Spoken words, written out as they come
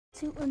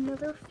to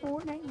another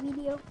Fortnite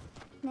video.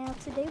 Now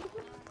today we're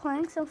going to be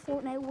playing some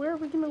Fortnite. Where are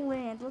we going to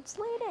land? Let's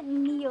land at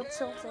Neo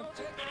Tilted.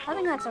 I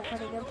think that's a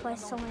pretty good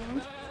place to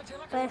land.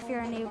 But if you're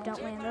a noob,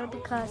 don't land there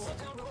because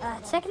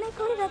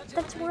technically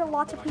that's where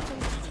lots of people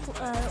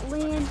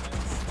land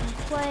and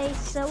play.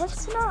 So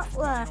let's not,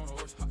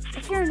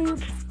 if you're a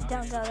noob,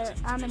 don't go there.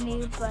 I'm a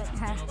noob, but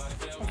I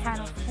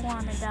kind of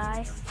want to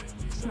die.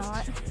 It's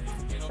not.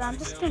 So I'm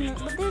just gonna,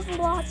 but there's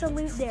lots of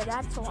loot there,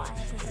 that's why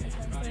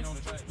everybody goes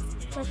there.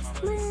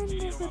 Let's land,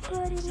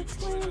 everybody,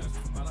 let's land.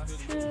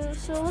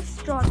 So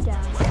let's drop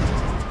down.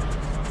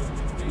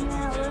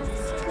 Now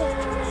let's go.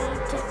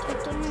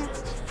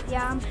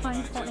 Yeah, I'm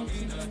playing Fortnite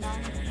Season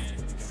 9.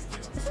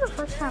 This is the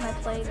first time I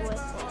played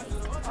with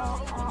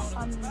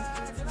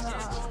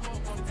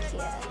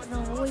the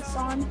voice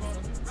on.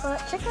 But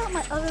check out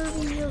my other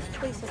videos,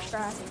 please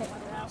subscribe, check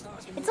it out.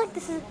 It's like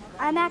this is,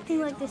 I'm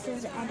acting like this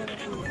is the end of the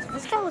video.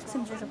 This guy looks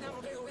invisible.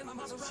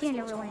 He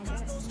never landed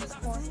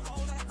before.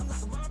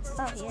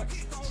 Oh, he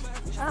is.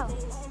 Oh.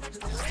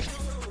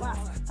 Wow.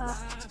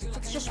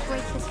 Let's just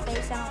break his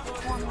face out.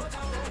 One,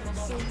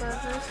 two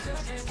burgers.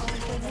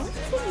 Okay,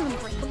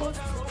 unbreakable.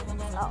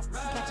 Oh,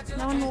 okay.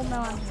 No one will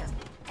know I'm here.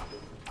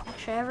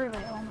 Actually,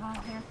 everybody will know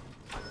I'm here.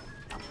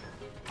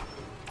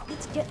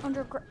 Let's get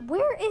underground.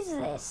 Where is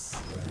this?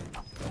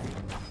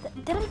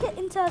 Did I get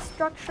into a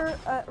structure,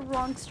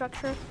 wrong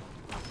structure?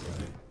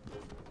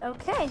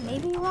 Okay,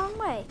 maybe wrong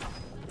way.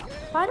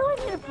 Why do I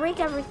need to break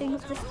everything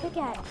with this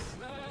pickaxe?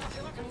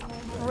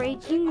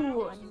 Breaking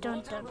wood.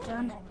 Dun dun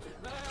dun.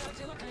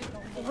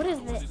 What is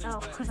this? Oh,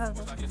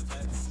 something.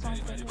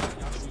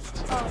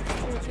 Oh,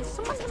 is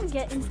someone gonna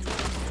get in?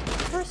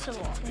 First of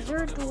all, is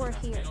there a door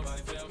here?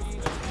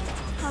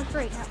 Oh,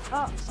 great.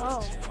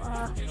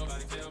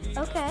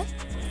 Okay.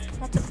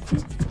 That's a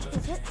pink.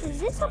 Is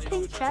this a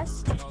pink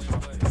chest?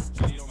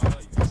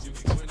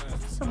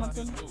 Someone's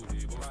in.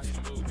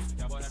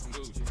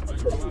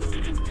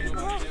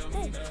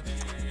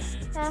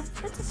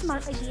 That's a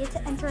smart idea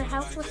to enter a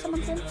house where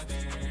someone's in.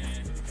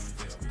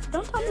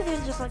 Don't tell me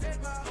there's just like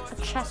a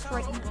chest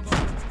right in there.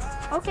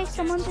 Okay,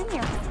 someone's in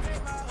here.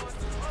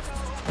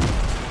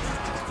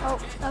 Oh,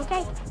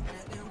 okay.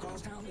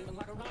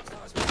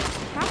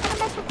 Not gonna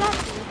mess with that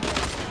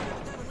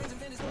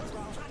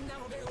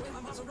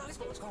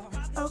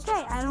dude.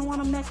 Okay, I don't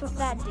want to mess with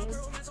that dude.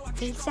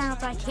 He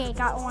sounds like he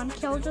got one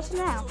kill just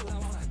now.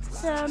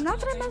 So I'm not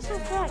gonna mess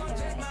with that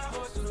guy.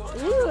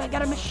 Ooh, I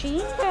got a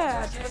machine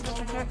gun.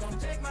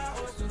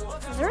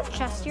 Is there a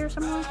chest here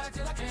somewhere?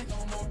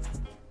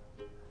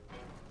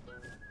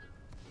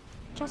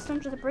 Chest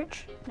under the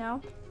bridge?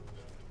 No.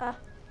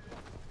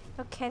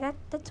 Okay,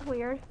 that's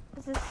weird.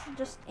 Is this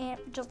just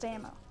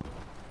ammo?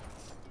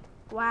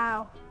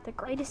 Wow, the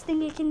greatest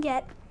thing you can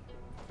get.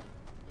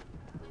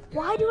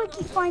 Why do I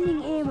keep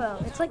finding ammo?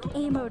 It's like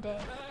ammo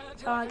day.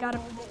 Oh, I gotta,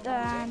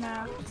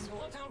 no.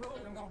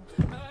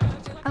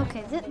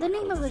 Okay, the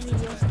name of the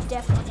video is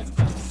definitely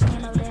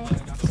ammo day.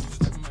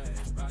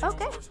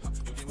 Okay,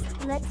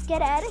 let's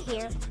get out of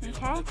here,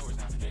 okay?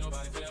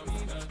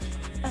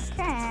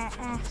 Okay,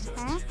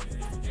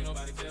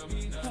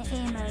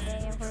 ammo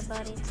day,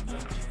 everybody.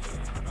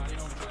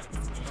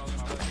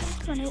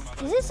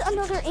 Is this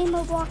another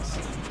ammo box?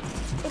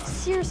 It's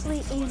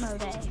seriously ammo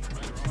day.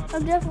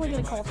 I'm definitely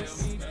gonna call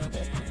this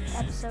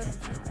episode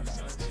ammo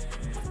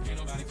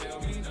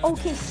day.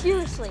 Okay,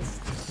 seriously.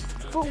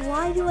 But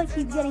why do I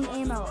keep getting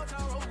ammo?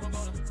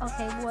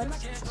 Okay, wood.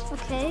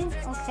 Okay,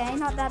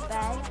 not that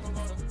bad.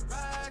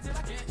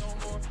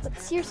 But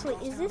seriously,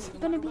 is this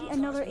gonna be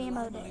another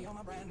ammo day?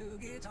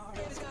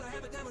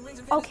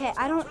 Okay,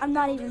 I'm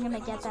not even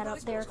gonna get that up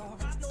there.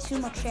 Too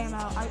much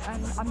ammo.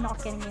 I'm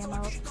not getting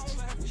ammo.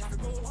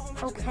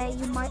 Okay,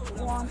 you might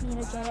want me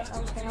to get it.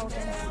 Okay, I'll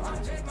get it.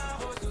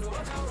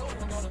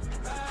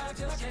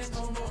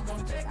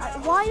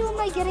 Why am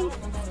I getting...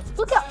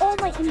 Look at all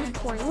my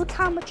inventory. Look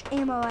how much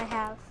ammo I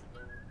have.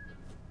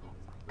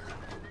 Oh my God.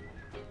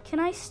 Can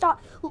I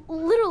stop?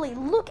 Literally,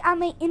 look at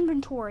my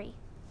inventory.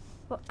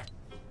 Look.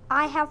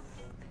 I have...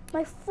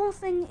 My full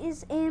thing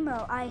is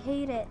ammo. I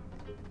hate it.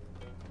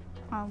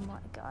 Oh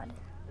my God.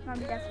 I'm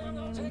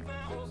definitely naming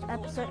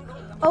episode.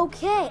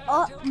 Okay,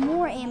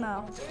 more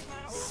ammo.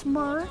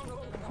 Smurf,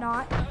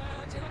 not.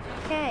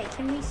 Okay,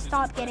 can we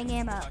stop getting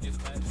ammo?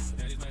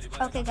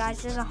 Okay,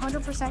 guys, there's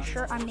 100%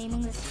 sure I'm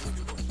naming this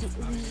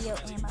video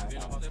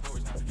ammo.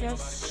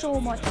 There's so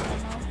much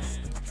ammo.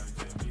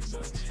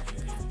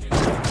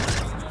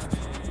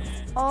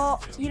 Oh,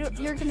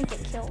 you're gonna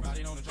get killed.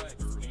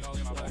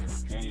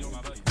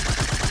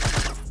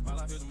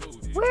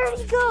 Where'd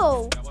he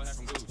go?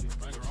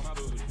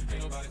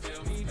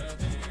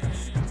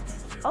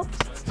 Oh,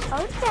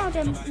 found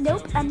him.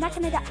 Nope, I'm not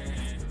gonna die.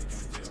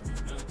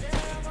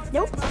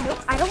 Nope,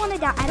 I don't wanna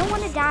die. I don't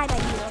wanna die by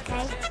you,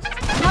 okay?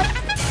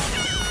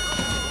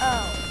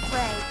 Oh,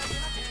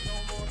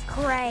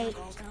 great.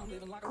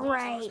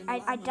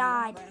 I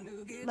died.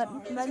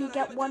 Let me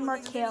get one more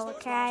kill,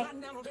 okay?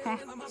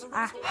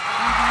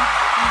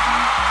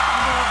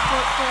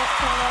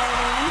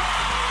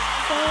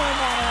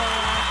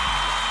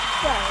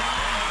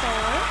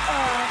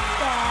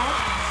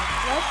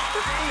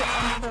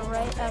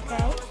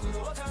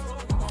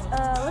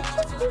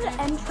 just do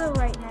the intro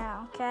right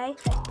now, okay?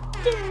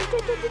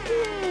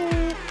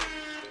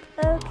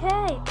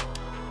 Okay.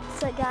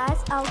 So guys,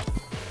 I'll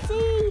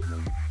see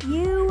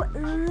you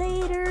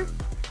later.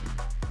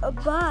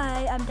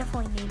 Bye. I'm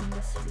definitely naming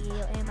this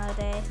video Ammo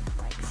Day.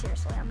 Like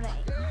seriously, I'm gonna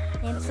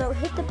name. And so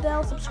hit the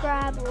bell,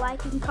 subscribe,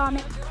 like, and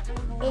comment.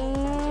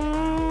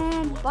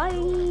 And bye.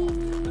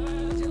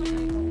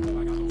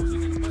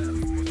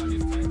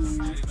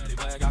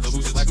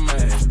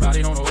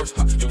 Body on the horse.